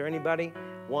 Is there anybody?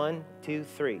 1, 2,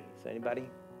 3. Is there anybody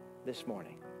this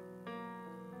morning?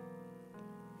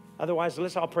 Otherwise,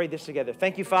 let's all pray this together.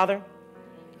 Thank you, Father,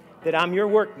 that I'm your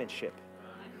workmanship.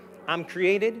 I'm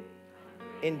created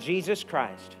in Jesus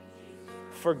Christ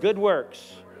for good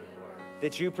works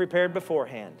that you prepared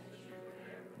beforehand,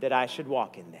 that I should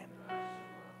walk in them.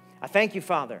 I thank you,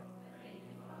 Father,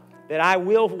 that I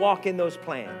will walk in those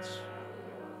plans.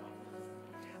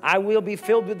 I will be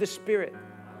filled with the Spirit.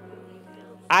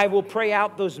 I will pray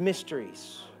out those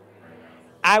mysteries.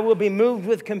 I will be moved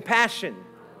with compassion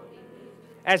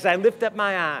as I lift up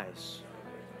my eyes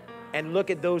and look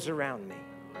at those around me.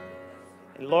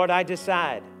 And Lord, I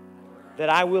decide that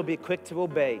I will be quick to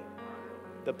obey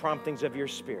the promptings of your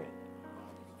Spirit.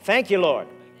 Thank you, Lord,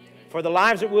 for the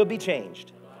lives that will be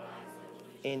changed.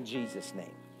 In Jesus'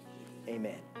 name,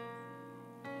 amen.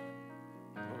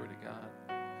 Glory to God.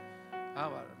 How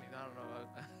about, I don't know,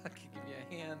 I could give you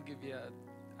a hand, give you a,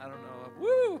 I don't know, a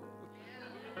woo!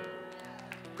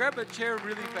 Grab a chair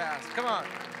really fast. Come on.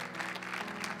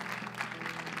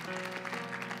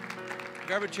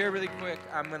 Grab a chair really quick.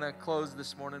 I'm going to close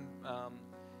this morning.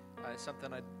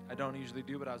 Something I don't usually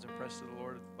do, but I was impressed with the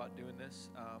Lord about doing this.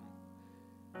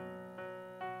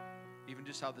 Even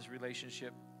just how this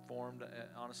relationship formed,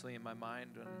 honestly, in my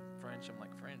mind. And French, I'm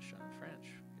like, French. You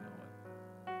know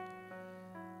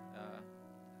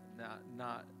what?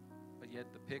 Not, but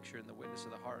yet the picture and the witness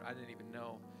of the heart, I didn't even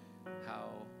know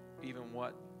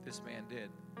what this man did.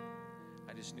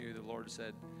 I just knew the Lord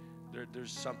said,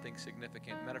 there's something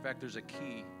significant. Matter of fact, there's a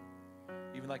key.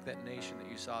 Even like that nation that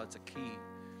you saw, it's a key.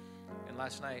 And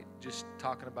last night, just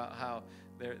talking about how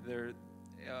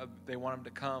they want him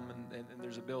to come, and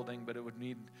there's a building, but it would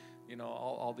need,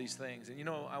 all these things. And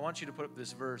I want you to put up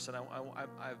this verse, and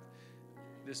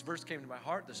this verse came to my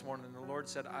heart this morning, and the Lord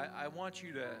said, I want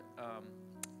you to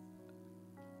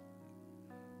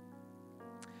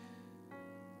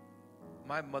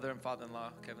my mother and father-in-law,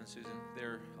 Kevin and Susan,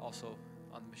 they're also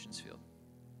on the missions field.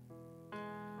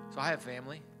 So I have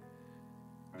family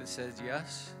that says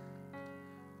yes,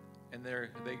 and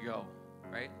they go,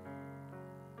 right?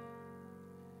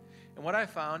 And what I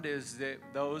found is that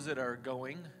those that are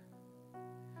going,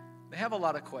 they have a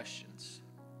lot of questions.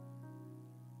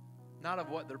 Not of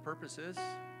what their purpose is,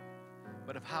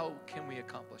 but of how can we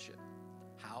accomplish it?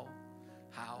 How?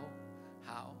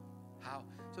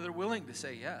 So they're willing to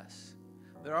say yes.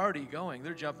 They're already going.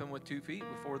 They're jumping with 2 feet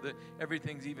before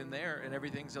everything's even there and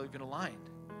everything's even aligned.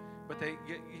 But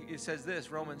it says this,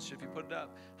 Romans, if you put it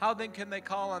up. How then can they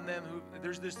call on them who,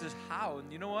 there's this how.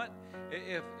 And you know what?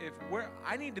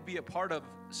 I need to be a part of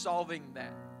solving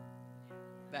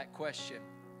that question.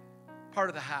 Part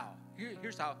of the how.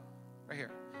 Here's how, right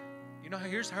here. You know,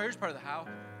 here's part of the how.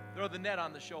 Throw the net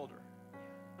on the shoulder.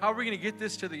 How are we going to get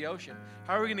this to the ocean?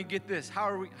 How are we going to get this?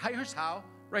 Here's how,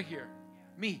 right here.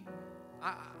 Me.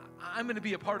 I'm going to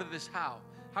be a part of this how.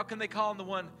 How can they call on the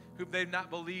one whom they've not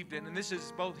believed in? And this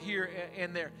is both here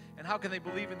and there. And how can they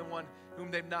believe in the one whom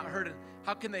they've not heard? And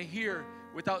how can they hear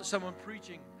without someone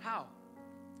preaching? How?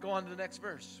 Go on to the next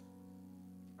verse.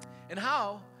 And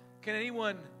how can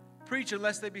anyone preach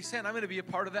unless they be sent? I'm going to be a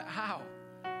part of that how.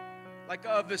 Like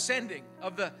of the sending,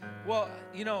 of the, well,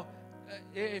 you know,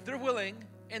 if they're willing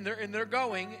and they're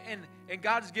going and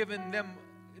God's given them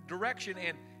direction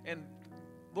and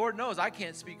Lord knows I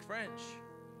can't speak French.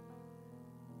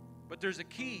 But there's a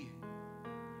key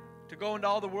to go into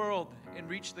all the world and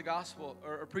reach the gospel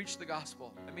or preach the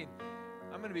gospel. I mean,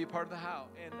 I'm going to be a part of the how.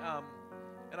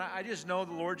 And I just know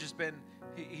the Lord just been,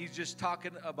 he's just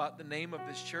talking about the name of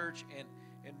this church and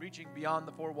reaching beyond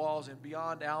the four walls and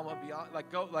beyond Alma, beyond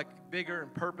like bigger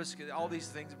and purpose. All these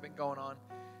things have been going on.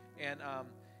 And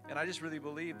I just really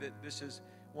believe that this is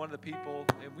one of the people,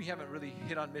 and we haven't really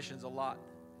hit on missions a lot.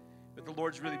 But the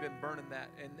Lord's really been burning that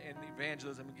and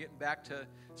evangelism and getting back to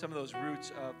some of those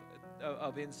roots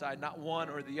of inside, not one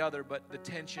or the other, but the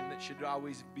tension that should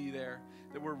always be there,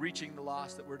 that we're reaching the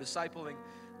lost, that we're discipling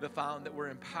the found, that we're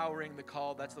empowering the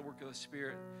called. That's the work of the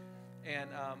Spirit. And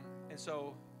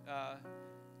so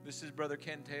this is Brother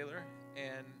Ken Taylor,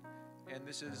 and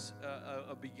this is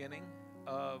a beginning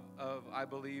of I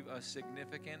believe, a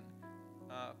significant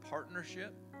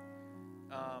partnership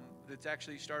that's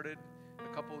actually started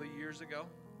a couple of years ago,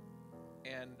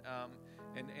 and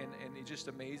it's just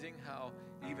amazing how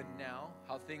even now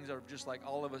how things are just like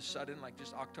all of a sudden, like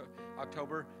just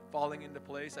October falling into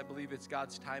place. I believe it's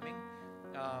God's timing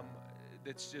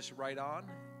that's just right on,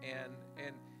 and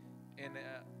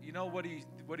you know what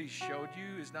he showed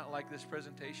you is not like this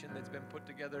presentation that's been put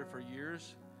together for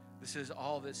years. This is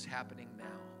all that's happening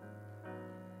now.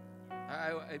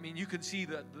 I mean, you can see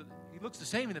he looks the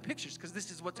same in the pictures because this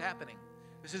is what's happening.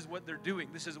 This is what they're doing.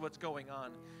 This is what's going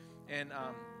on. And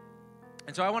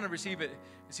so I want to receive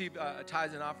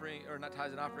tithes and offering, or not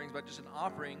tithes and offerings, but just an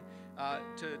offering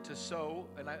to sow,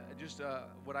 and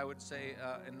what I would say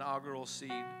inaugural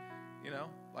seed, you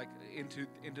know, like into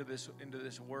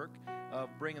this work of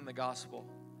bringing the gospel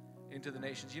into the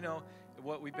nations. You know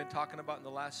what we've been talking about in the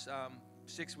last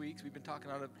 6 weeks. We've been talking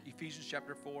out of Ephesians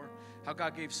chapter 4, how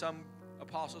God gave some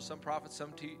apostles, some prophets,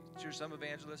 some teachers, some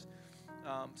evangelists,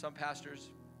 some pastors,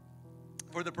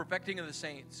 for the perfecting of the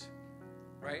saints,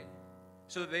 right?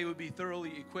 So that they would be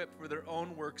thoroughly equipped for their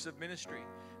own works of ministry.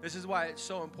 This is why it's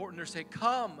so important to say,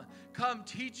 come,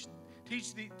 teach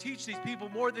these people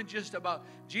more than just about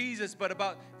Jesus, but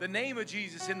about the name of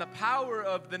Jesus and the power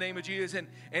of the name of Jesus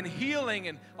and healing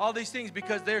and all these things,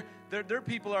 because their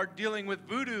people are dealing with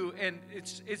voodoo, and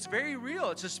it's very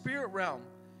real. It's a spirit realm.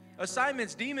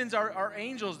 Assignments, demons are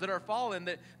angels that are fallen,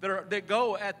 that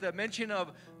go at the mention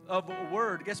of a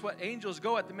word. Guess what? Angels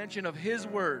go at the mention of His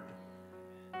word.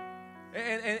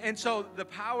 And so the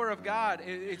power of God,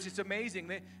 it's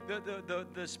amazing.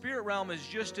 The spirit realm is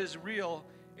just as real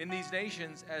in these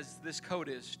nations as this code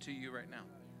is to you right now.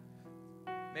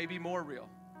 Maybe more real.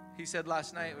 He said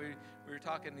last night, we were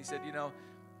talking, he said, you know,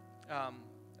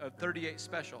 a 38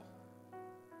 special.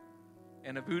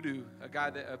 And a voodoo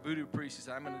priest, he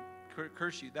said, I'm going to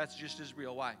curse you. That's just as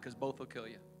real. Why? Because both will kill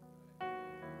you.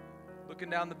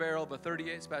 Looking down the barrel of a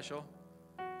 38 special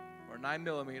or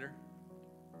 9mm,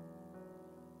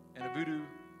 and a voodoo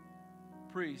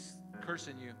priest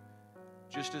cursing you,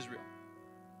 just as real.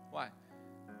 Why?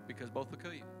 Because both will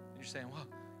kill you. And you're saying, well,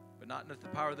 but not with the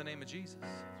power of the name of Jesus.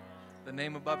 The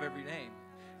name above every name.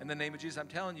 In the name of Jesus, I'm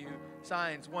telling you,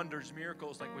 signs, wonders,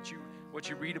 miracles, like what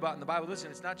you read about in the Bible.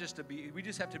 Listen, it's not just we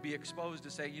just have to be exposed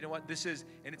to say, you know what, this is,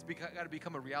 and it's got to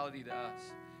become a reality to us.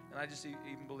 And I just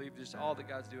even believe just all that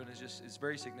God's doing is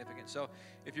very significant. So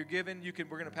if you're giving,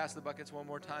 we're going to pass the buckets one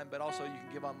more time, but also you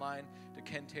can give online to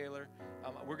Ken Taylor.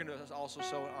 We're going to also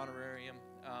sow an honorarium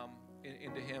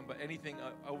into him, but anything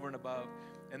over and above.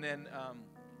 And then,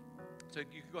 so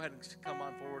you can go ahead and come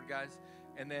on forward, guys.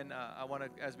 And then I want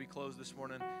to, as we close this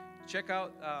morning, check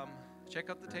out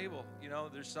the table. You know,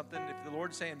 there's something, if the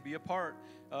Lord's saying be a part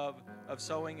of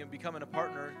sowing and becoming a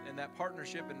partner in that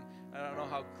partnership, and I don't know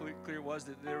how clear it was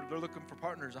that they're looking for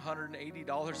partners, $180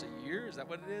 a year. Is that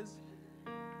what it is?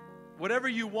 Whatever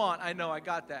you want, I know, I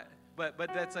got that. But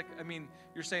that's like, I mean,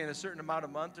 you're saying a certain amount a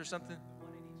month or something?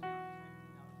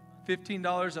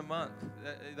 $15 a month.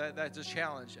 That's a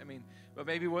challenge. I mean, but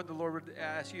maybe what the Lord would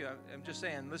ask you. I'm just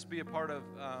saying, let's be a part of.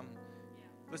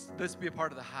 Let's be a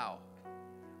part of the how.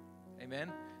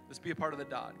 Amen. Let's be a part of the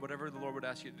dot. Whatever the Lord would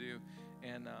ask you to do,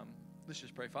 and let's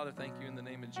just pray. Father, thank you in the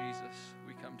name of Jesus.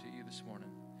 We come to you this morning,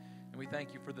 and we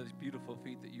thank you for those beautiful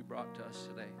feet that you brought to us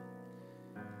today.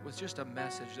 It was just a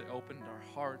message that opened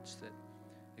our hearts, that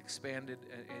expanded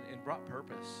and brought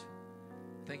purpose.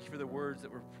 Thank you for the words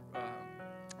that were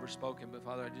spoken. But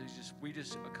Father, we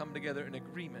just come together in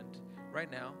agreement right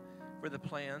now for the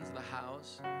plans, the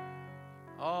hows,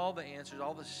 all the answers,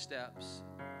 all the steps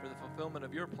for the fulfillment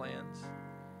of your plans.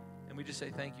 And we just say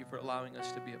thank you for allowing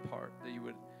us to be a part, that you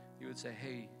would say,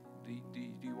 hey, do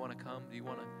you want to come? Do you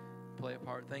want to play a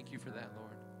part? Thank you for that,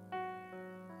 Lord.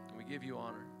 And we give you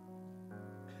honor.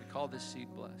 We call this seed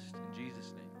blessed. In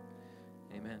Jesus' name,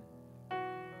 amen.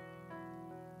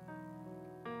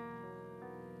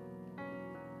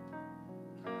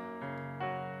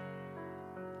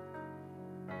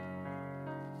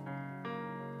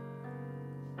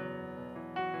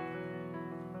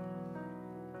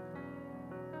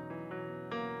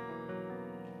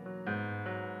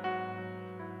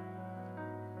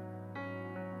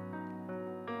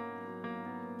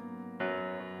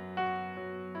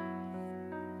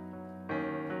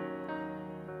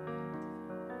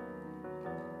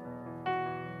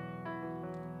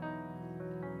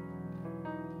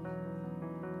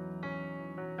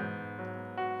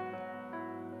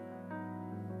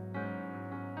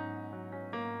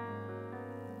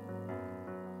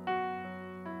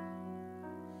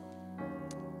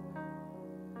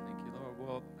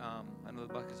 I know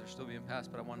the buckets are still being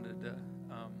passed, but I wanted to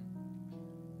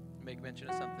make mention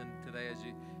of something today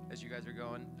as you guys are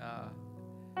going.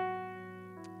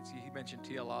 He mentioned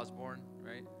T.L. Osborne,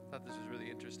 right? I thought this was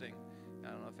really interesting.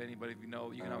 I don't know if anybody of you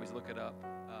know. You can always look it up.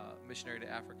 Missionary to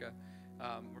Africa.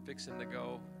 We're fixing to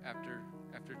go after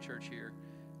church here.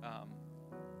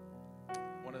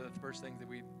 One of the first things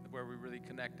where we really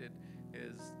connected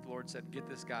is the Lord said, "Get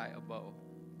this guy a bow,"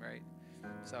 right?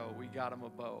 So we got him a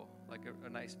bow, like a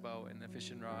nice bow and a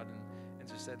fishing rod, and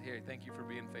just said, "Here, thank you for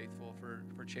being faithful,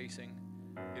 for chasing,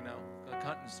 like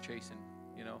hunting's chasing,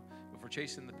 but for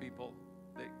chasing the people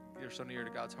that you're so near to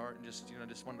God's heart, and just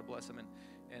wanted to bless them,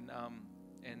 and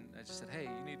I just said, hey,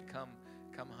 you need to come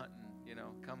hunting,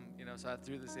 come, so I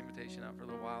threw this invitation out for a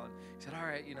little while, and he said, all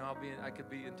right, I could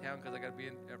be in town because I got to be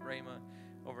at Rhema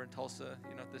over in Tulsa,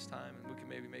 at this time, and we can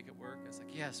maybe make it work. And it's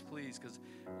like, yes, please, because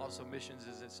also missions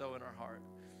is so in our heart.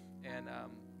 And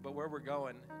but where we're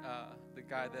going, the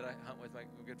guy that I hunt with, a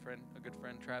good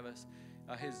friend Travis,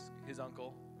 his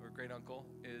uncle or great uncle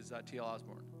is T.L.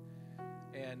 Osborne,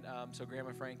 and so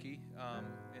Grandma Frankie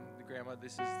and the grandma,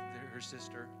 this is her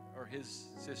sister or his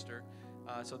sister.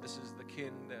 So this is the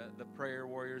kin, the prayer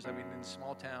warriors. I mean, in a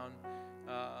small town,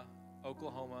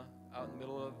 Oklahoma, out in the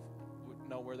middle of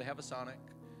nowhere, they have a Sonic.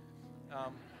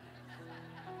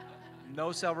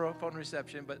 No cell phone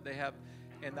reception, but they have,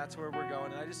 and that's where we're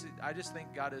going. And I just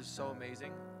think God is so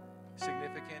amazing,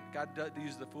 significant. God does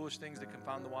use the foolish things to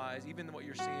confound the wise. Even what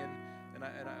you're seeing, and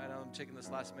I know I'm taking this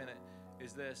last minute,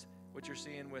 is this what you're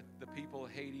seeing with the people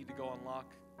of Haiti to go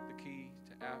unlock the key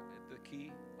to the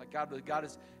key. Like God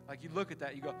is like, you look at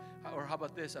that, you go, or how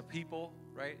about this? A people,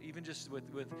 right? Even just with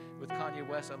Kanye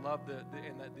West, I love the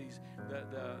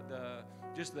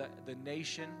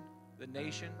nation,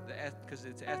 because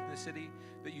it's ethnicity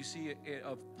that you see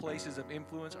of places of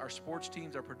influence. Our sports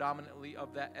teams are predominantly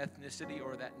of that ethnicity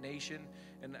or that nation,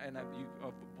 and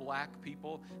of black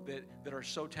people that are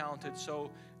so talented,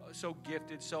 so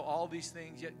gifted, so all these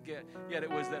things, yet it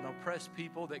was an oppressed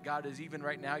people that God is, even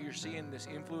right now, you're seeing this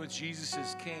influence. Jesus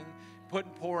is king,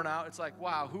 pouring out. It's like,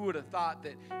 wow, who would have thought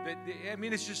that I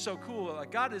mean, it's just so cool.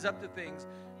 Like, God is up to things,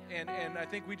 and I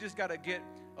think we just got to get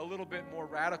a little bit more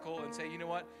radical and say, you know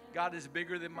what, God is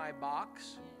bigger than my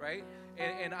box, right?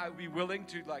 And I would be willing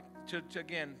to to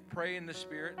again pray in the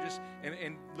Spirit, just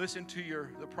and listen to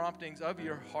the promptings of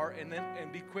your heart,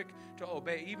 and be quick to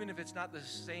obey, even if it's not the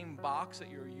same box that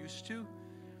you're used to,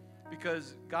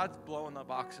 because God's blowing the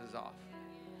boxes off,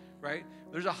 right?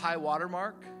 There's a high water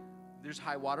mark. There's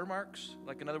high water marks,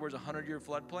 like in other words, 100-year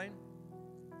floodplain.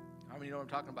 How many know what I'm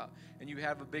talking about? And you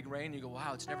have a big rain, you go,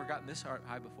 wow, it's never gotten this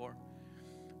high before.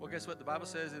 Well, guess what? The Bible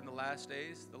says in the last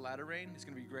days, the latter rain is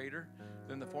going to be greater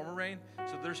than the former rain.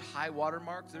 So there's high water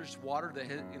marks. There's water that,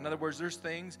 in other words, there's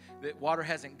things that water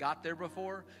hasn't got there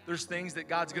before. There's things that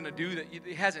God's going to do that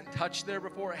it hasn't touched there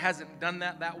before. It hasn't done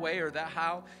that way or that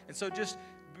how. And so just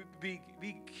be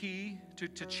key to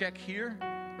check here,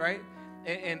 right?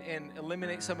 And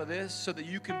eliminate some of this so that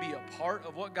you can be a part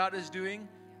of what God is doing,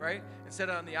 right?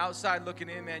 Instead of on the outside looking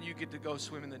in, man, you get to go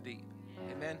swim in the deep.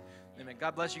 Amen. Amen.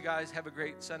 God bless you guys. Have a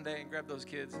great Sunday and grab those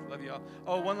kids. Love you all.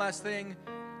 Oh, one last thing.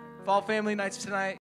 Fall family nights tonight.